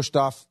him, pushed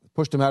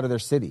him out of their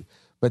city.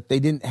 But they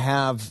didn't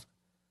have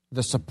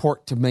the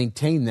support to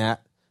maintain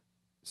that.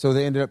 So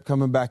they ended up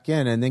coming back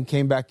in, and then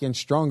came back in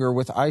stronger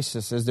with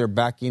ISIS as their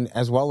backing,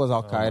 as well as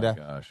Al-Qaeda.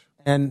 Oh, my gosh.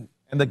 And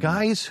the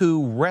guys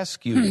who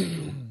rescued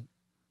you,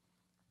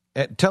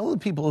 tell the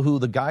people who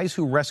the guys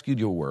who rescued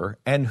you were,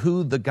 and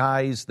who the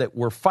guys that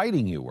were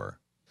fighting you were.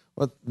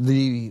 well,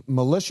 the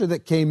militia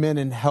that came in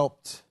and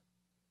helped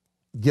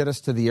get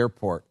us to the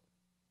airport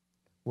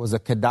was a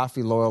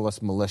Gaddafi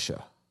loyalist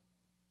militia.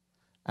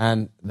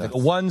 And The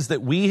ones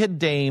that we had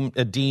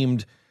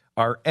deemed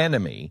our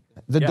enemy,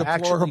 the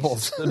actually,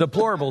 deplorables. the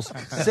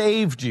deplorables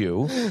saved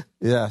you,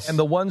 Yes. and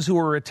the ones who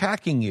were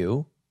attacking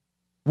you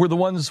were the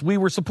ones we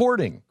were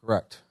supporting.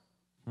 Correct.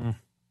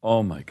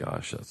 Oh my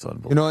gosh, that's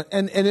unbelievable.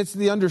 And it's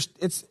the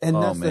that's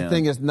the man.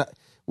 thing is not,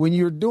 when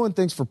you're doing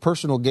things for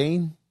personal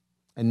gain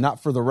and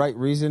not for the right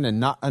reason and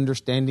not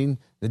understanding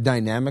the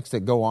dynamics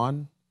that go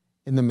on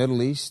in the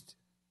Middle East,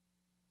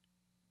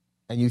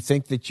 and you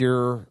think that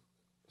you're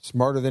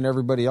smarter than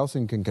everybody else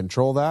and can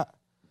control that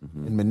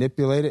and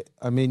manipulate it,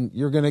 I mean,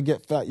 you're going to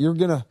get fat. You're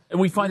going to And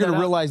we find that out.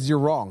 realize you're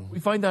wrong. We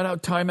find that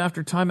out time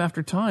after time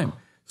after time.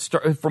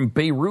 Start from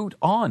Beirut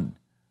on.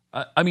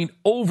 I mean,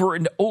 over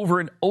and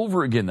over and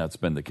over again, that's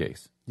been the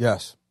case.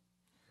 Yes.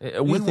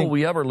 When will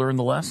we ever learn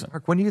the lesson?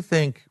 Mark, when do you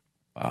think?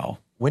 Wow.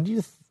 When do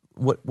you?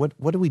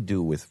 What do we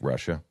do with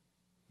Russia?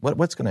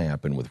 What's going to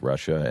happen with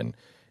Russia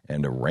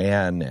and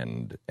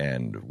Iran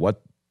and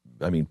what?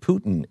 I mean,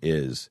 Putin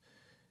is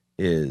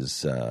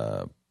he's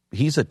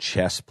a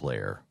chess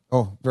player.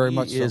 Oh, very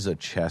much so. He is a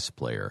chess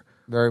player.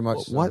 Very much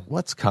so.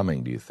 What's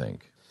coming? Do you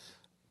think?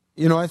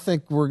 I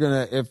think we're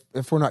going to,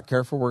 if we're not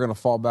careful, we're going to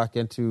fall back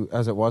into,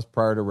 as it was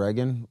prior to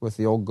Reagan with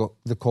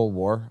the Cold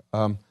War.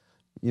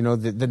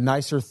 The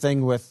nicer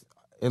thing with,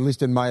 at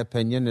least in my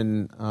opinion,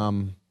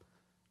 and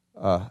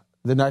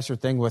the nicer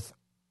thing with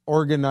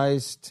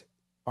organized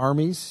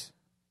armies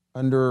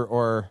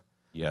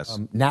Yes,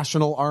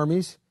 national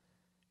armies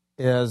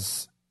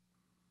is,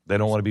 they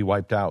don't want to be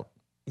wiped out.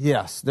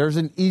 yes, there's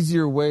an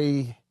easier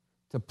way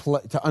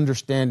to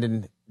understand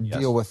and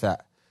deal with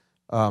that.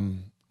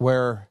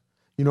 Where,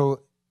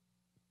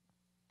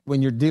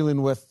 when you're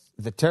dealing with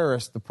the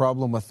terrorists, the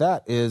problem with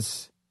that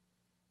is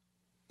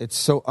it's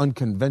so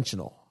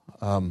unconventional.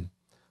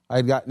 I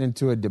had gotten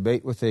into a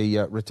debate with a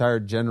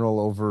retired general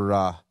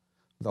over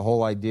the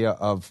whole idea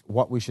of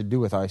what we should do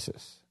with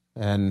ISIS.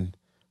 And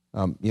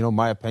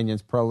My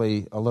opinion's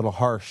probably a little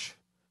harsh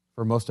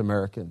for most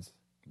Americans.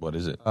 What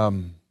is it? I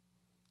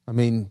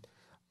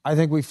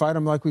think we fight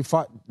them like we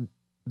fought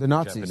the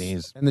Nazis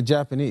Japanese. and the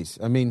Japanese.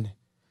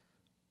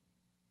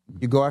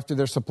 You go after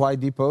their supply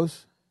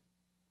depots,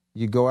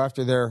 you go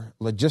after their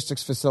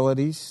logistics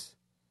facilities,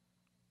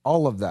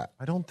 all of that.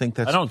 I don't think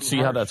that's. I don't see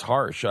how that's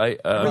harsh. I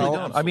really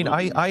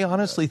don't. I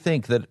honestly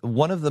think that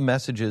one of the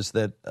messages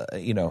that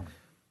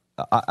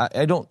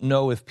I don't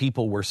know if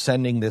people were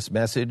sending this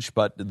message,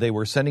 but they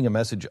were sending a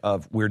message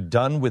of we're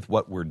done with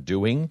what we're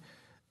doing.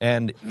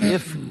 And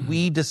if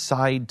we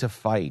decide to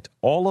fight,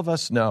 all of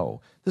us know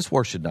this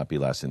war should not be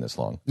lasting this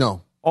long.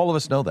 No. All of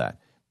us know that.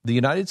 The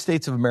United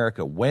States of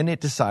America, when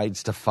it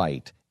decides to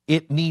fight,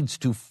 it needs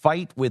to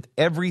fight with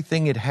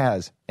everything it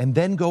has and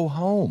then go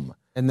home.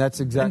 And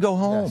that's exactly. And go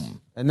home. Yes.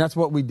 And that's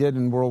what we did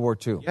in World War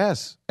II.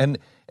 Yes. And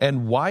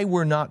why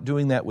we're not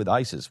doing that with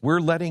ISIS.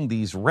 We're letting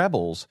these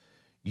rebels,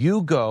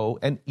 you go,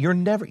 and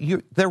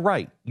they're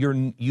right.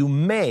 You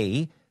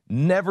may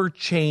never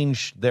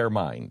change their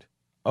mind.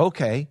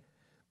 Okay.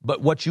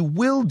 But what you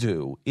will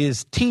do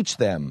is teach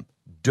them,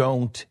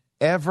 don't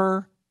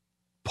ever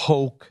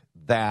poke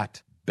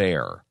that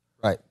bear.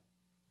 Right.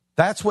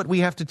 That's what we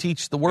have to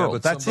teach the world.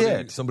 but That's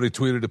it. Somebody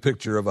tweeted a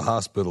picture of a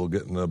hospital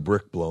getting a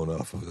brick blown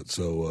off of it,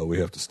 so we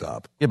have to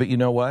stop. Yeah, but you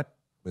know what?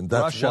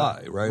 That's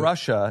why, right?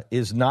 Russia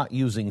is not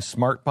using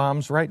smart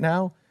bombs right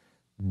now,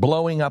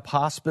 blowing up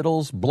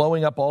hospitals,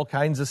 blowing up all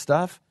kinds of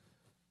stuff.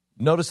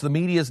 Notice the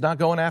media is not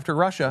going after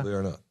Russia. They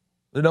are not.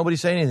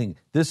 Nobody's saying anything.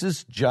 This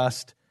is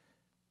just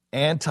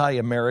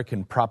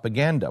anti-American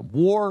propaganda.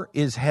 War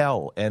is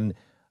hell, and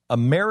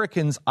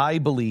Americans, I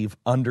believe,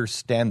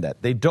 understand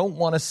that. They don't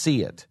want to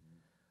see it,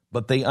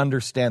 but they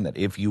understand that.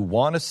 If you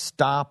want to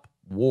stop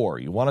war,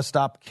 you want to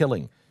stop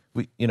killing,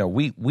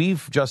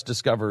 we've just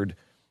discovered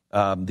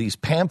these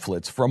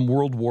pamphlets from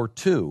World War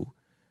II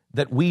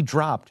that we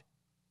dropped.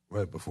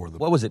 Right before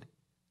what was it,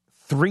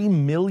 3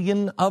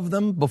 million of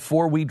them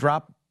before we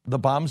dropped the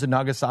bombs in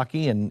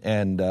Nagasaki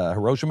and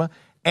Hiroshima?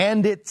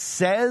 And it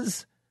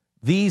says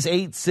these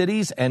 8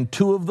 cities, and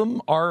 2 of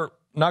them are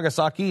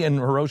Nagasaki and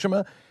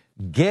Hiroshima.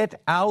 Get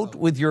out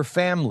with your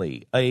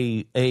family.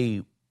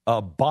 A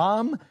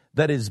bomb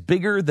that is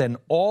bigger than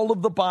all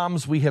of the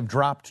bombs we have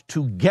dropped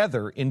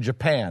together in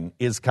Japan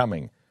is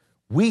coming.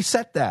 We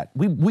set that.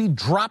 We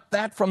dropped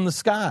that from the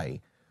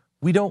sky.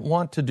 We don't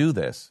want to do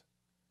this.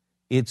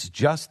 It's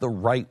just the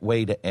right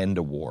way to end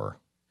a war.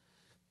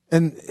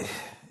 And,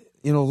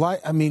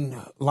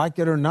 like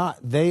it or not,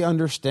 they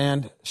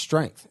understand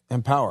strength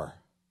and power.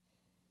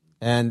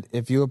 And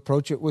if you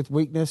approach it with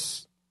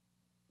weakness,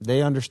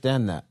 they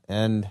understand that.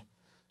 And,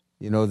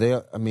 you've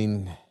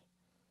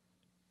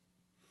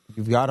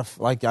got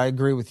to, I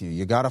agree with you.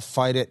 You got to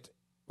fight it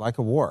like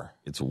a war.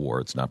 It's a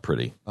war. It's not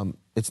pretty.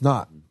 It's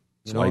not.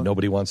 That's why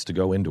nobody wants to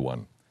go into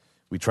one.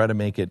 We try to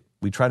make it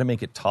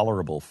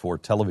tolerable for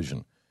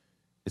television.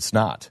 It's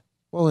not.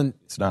 Well, and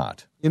it's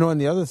not.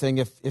 And the other thing,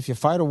 if you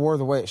fight a war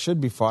the way it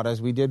should be fought,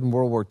 as we did in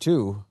World War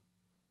II,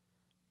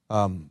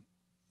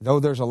 though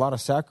there's a lot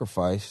of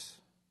sacrifice,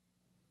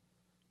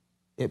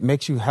 it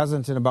makes you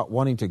hesitant about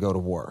wanting to go to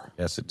war.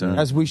 Yes, it does.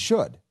 As we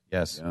should.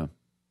 Yes. Yeah.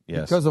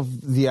 Yes. Because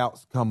of the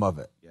outcome of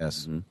it.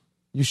 Yes. Mm-hmm.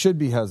 You should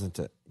be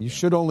hesitant. You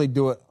should only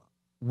do it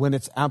when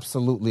it's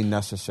absolutely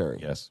necessary.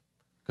 Yes.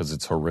 Because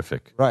it's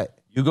horrific. Right.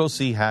 You go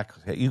see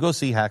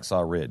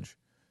Hacksaw Ridge.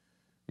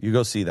 You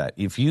go see that.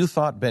 If you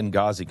thought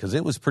Benghazi, because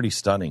it was pretty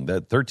stunning,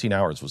 that 13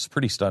 hours was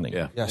pretty stunning.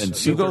 Yeah, yes.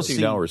 And you go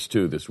 13 hours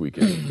too this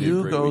weekend.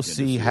 You go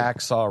see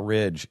Hacksaw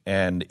Ridge,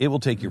 and it will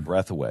take your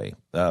breath away.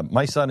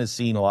 My son has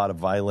seen a lot of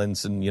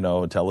violence and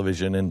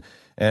television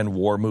and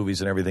war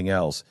movies and everything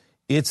else.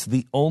 It's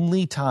the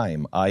only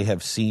time I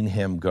have seen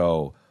him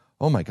go,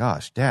 "Oh my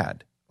gosh,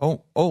 Dad!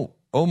 Oh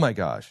my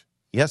gosh,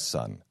 yes,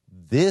 son!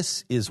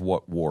 This is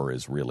what war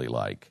is really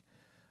like."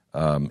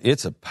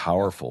 It's a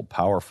powerful,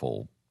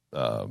 powerful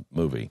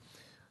movie.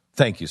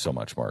 Thank you so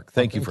much, Mark.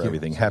 Thank you for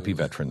everything. Happy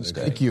Veterans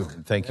Day. Thank you.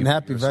 Thank you. And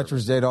happy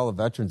Veterans Day to all the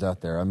veterans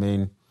out there.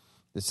 The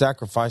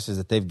sacrifices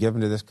that they've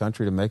given to this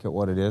country to make it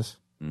what it is.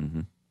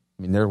 Mm-hmm.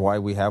 They're why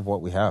we have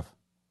what we have.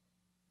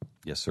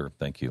 Yes, sir.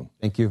 Thank you.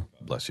 Thank you.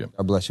 God bless you.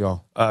 God bless you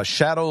all.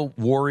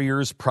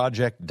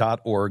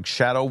 ShadowWarriorsProject.org,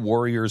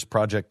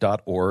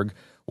 ShadowWarriorsProject.org,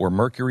 or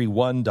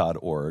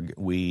Mercury1.org.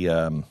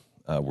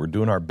 We're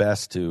doing our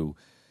best to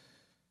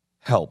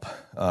help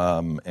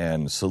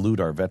and salute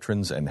our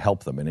veterans and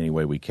help them in any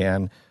way we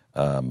can.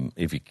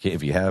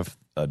 If you have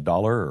 $1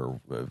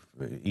 or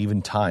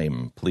even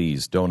time,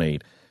 please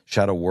donate.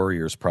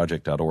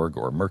 ShadowWarriorsProject.org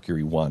or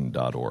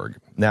Mercury1.org.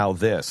 Now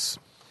this.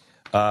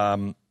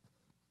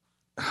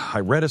 I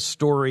read a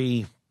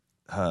story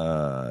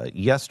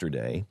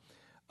yesterday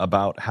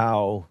about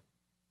how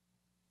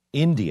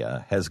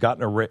India has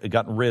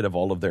gotten rid of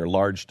all of their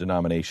large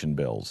denomination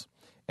bills,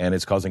 and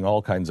it's causing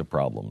all kinds of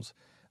problems.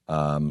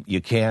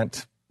 You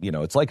can't,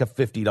 it's like a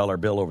 $50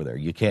 bill over there.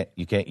 You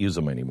can't use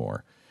them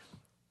anymore.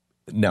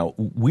 Now,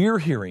 we're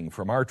hearing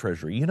from our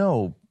treasury,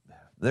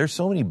 there's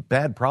so many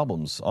bad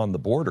problems on the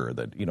border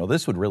that,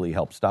 this would really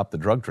help stop the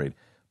drug trade.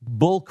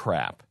 Bull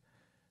crap.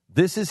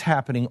 This is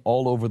happening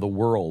all over the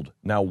world.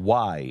 Now,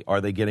 why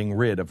are they getting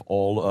rid of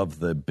all of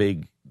the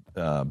big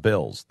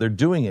bills? They're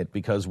doing it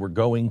because we're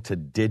going to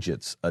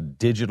digits, a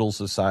digital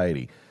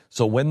society.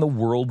 So when the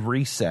world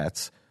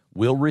resets,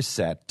 we'll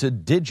reset to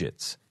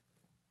digits.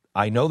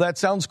 I know that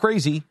sounds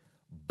crazy,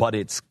 but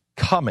it's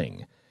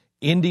coming.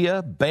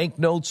 India,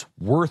 banknotes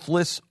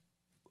worthless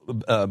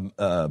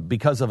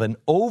because of an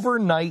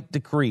overnight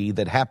decree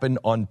that happened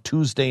on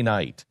Tuesday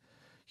night.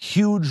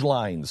 Huge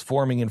lines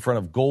forming in front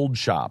of gold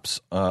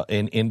shops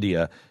in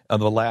India in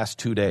the last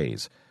 2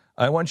 days.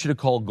 I want you to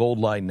call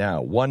Goldline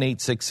now,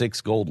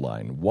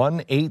 1-866-GOLDLINE,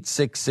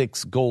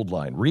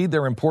 1-866-GOLDLINE. Read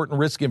their important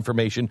risk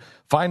information.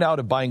 Find out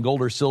if buying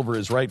gold or silver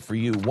is right for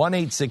you,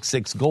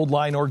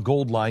 1-866-GOLDLINE or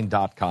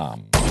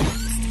goldline.com.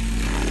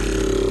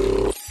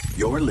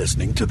 You're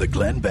listening to the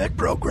Glenn Beck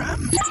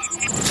Program.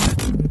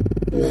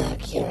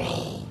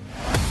 Mercury.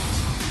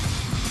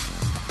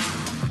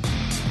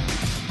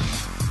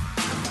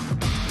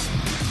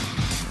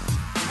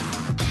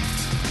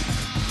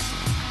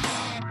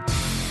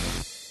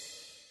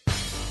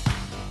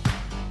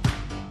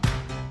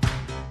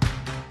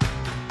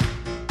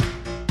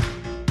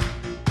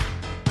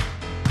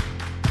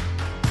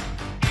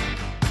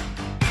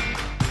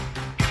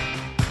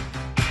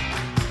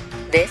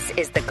 This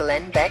is the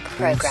Glenn Beck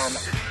Program.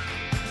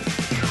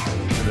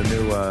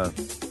 The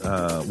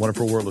new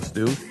Wonderful World of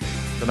Stew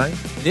tonight?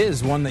 It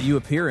is one that you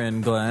appear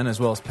in, Glenn, as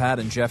well as Pat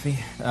and Jeffy.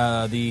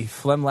 The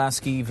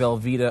Flemlasky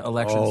Velveeta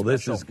election Oh,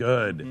 this special. is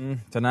good.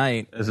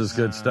 Tonight. This is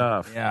good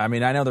stuff. Yeah, I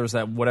mean, I know there was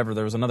there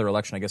was another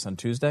election, I guess, on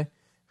Tuesday.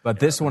 But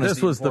this one is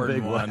This was the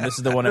important big one. This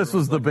is the one. This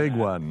was the everyone's big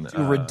looking at.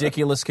 one. Two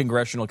ridiculous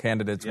congressional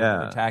candidates with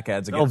attack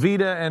ads against.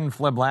 Velveeta and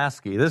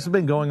Fleblasky. This has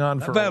been going on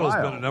for a Battle's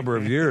while. been a number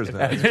of years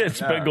now. It's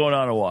been going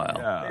on a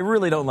while. They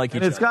really don't like each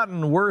And it's other.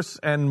 gotten worse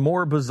and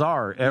more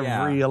bizarre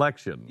every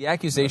election. The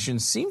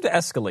accusations seem to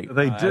escate.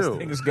 They As do.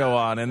 things go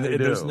on, and They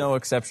there's do. no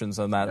exceptions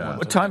on that one.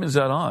 What time is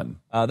that on?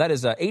 That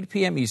is 8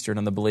 p.m. Eastern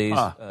on the Blaze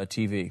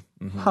TV.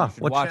 Mhm. Huh, You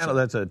should what watch channel? it.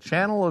 That's a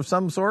channel of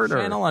some sort?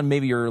 Channel on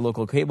maybe your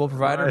local cable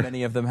provider. Right.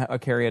 Many of them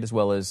carry it, as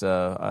well as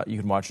you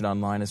can watch it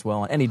online as well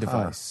on any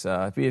device.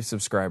 Be a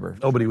subscriber.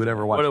 Nobody would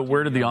ever watch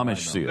Where did the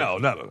Amish see it? No,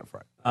 not on a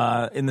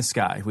Friday. In the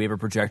sky. We have a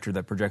projector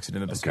that projects it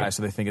into the sky,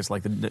 so they think it's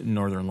like the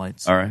Northern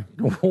Lights. All right.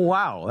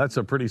 Wow, that's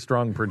a pretty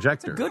strong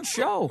projector. Good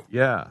show.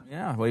 Yeah.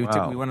 Yeah, well,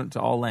 Wow. we went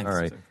to all lengths.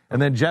 All right.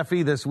 And then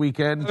Jeffy this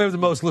weekend. We have the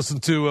most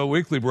listened to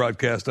weekly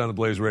broadcast on the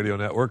Blaze Radio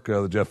Network,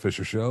 the Jeff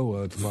Fisher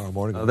Show, tomorrow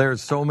morning.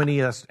 There's so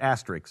many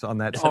asterisks on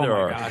that. Oh, there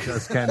are. I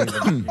just can't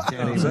even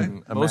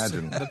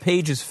imagine. The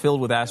page is filled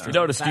with asterisks.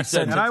 Notice That you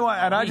said- sentence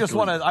I just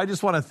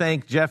weekly. want to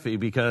thank Jeffy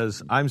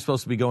because I'm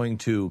supposed to be going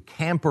to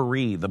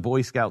Camporee, the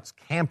Boy Scouts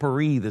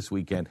Camporee this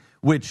weekend,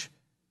 which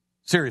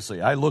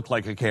seriously, I look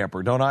like a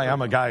camper, don't I?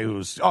 I'm a guy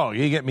who's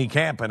you get me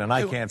camping and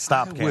I can't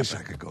stop I camping. wish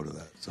I could go to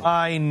that. So.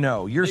 I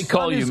know. Your They son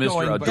call you is Mr.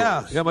 going,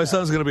 Outdoors. Yeah, my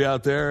son's going to be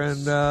out there, and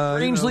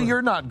Strangely,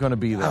 you're not going to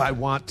be there. I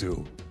want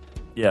to.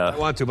 Yeah. I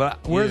want to, but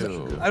where's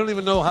I don't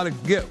even know how to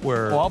get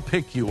where. Oh, I'll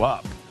pick you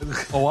up.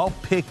 I'll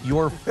pick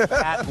your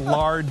fat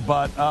lard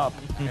butt up,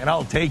 and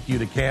I'll take you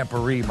to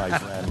Camporee, my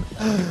friend.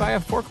 Did you buy a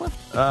forklift?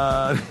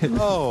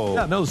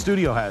 Yeah, no, the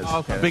studio has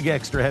Okay. a big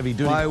extra heavy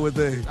duty. Why would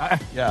they?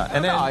 Yeah,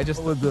 and then I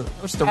just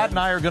Pat and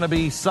I are going to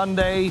be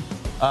Sunday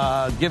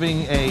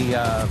giving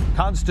a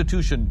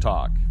Constitution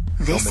talk.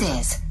 This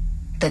is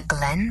the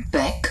Glenn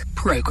Beck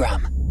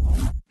Program.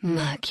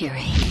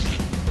 Mercury.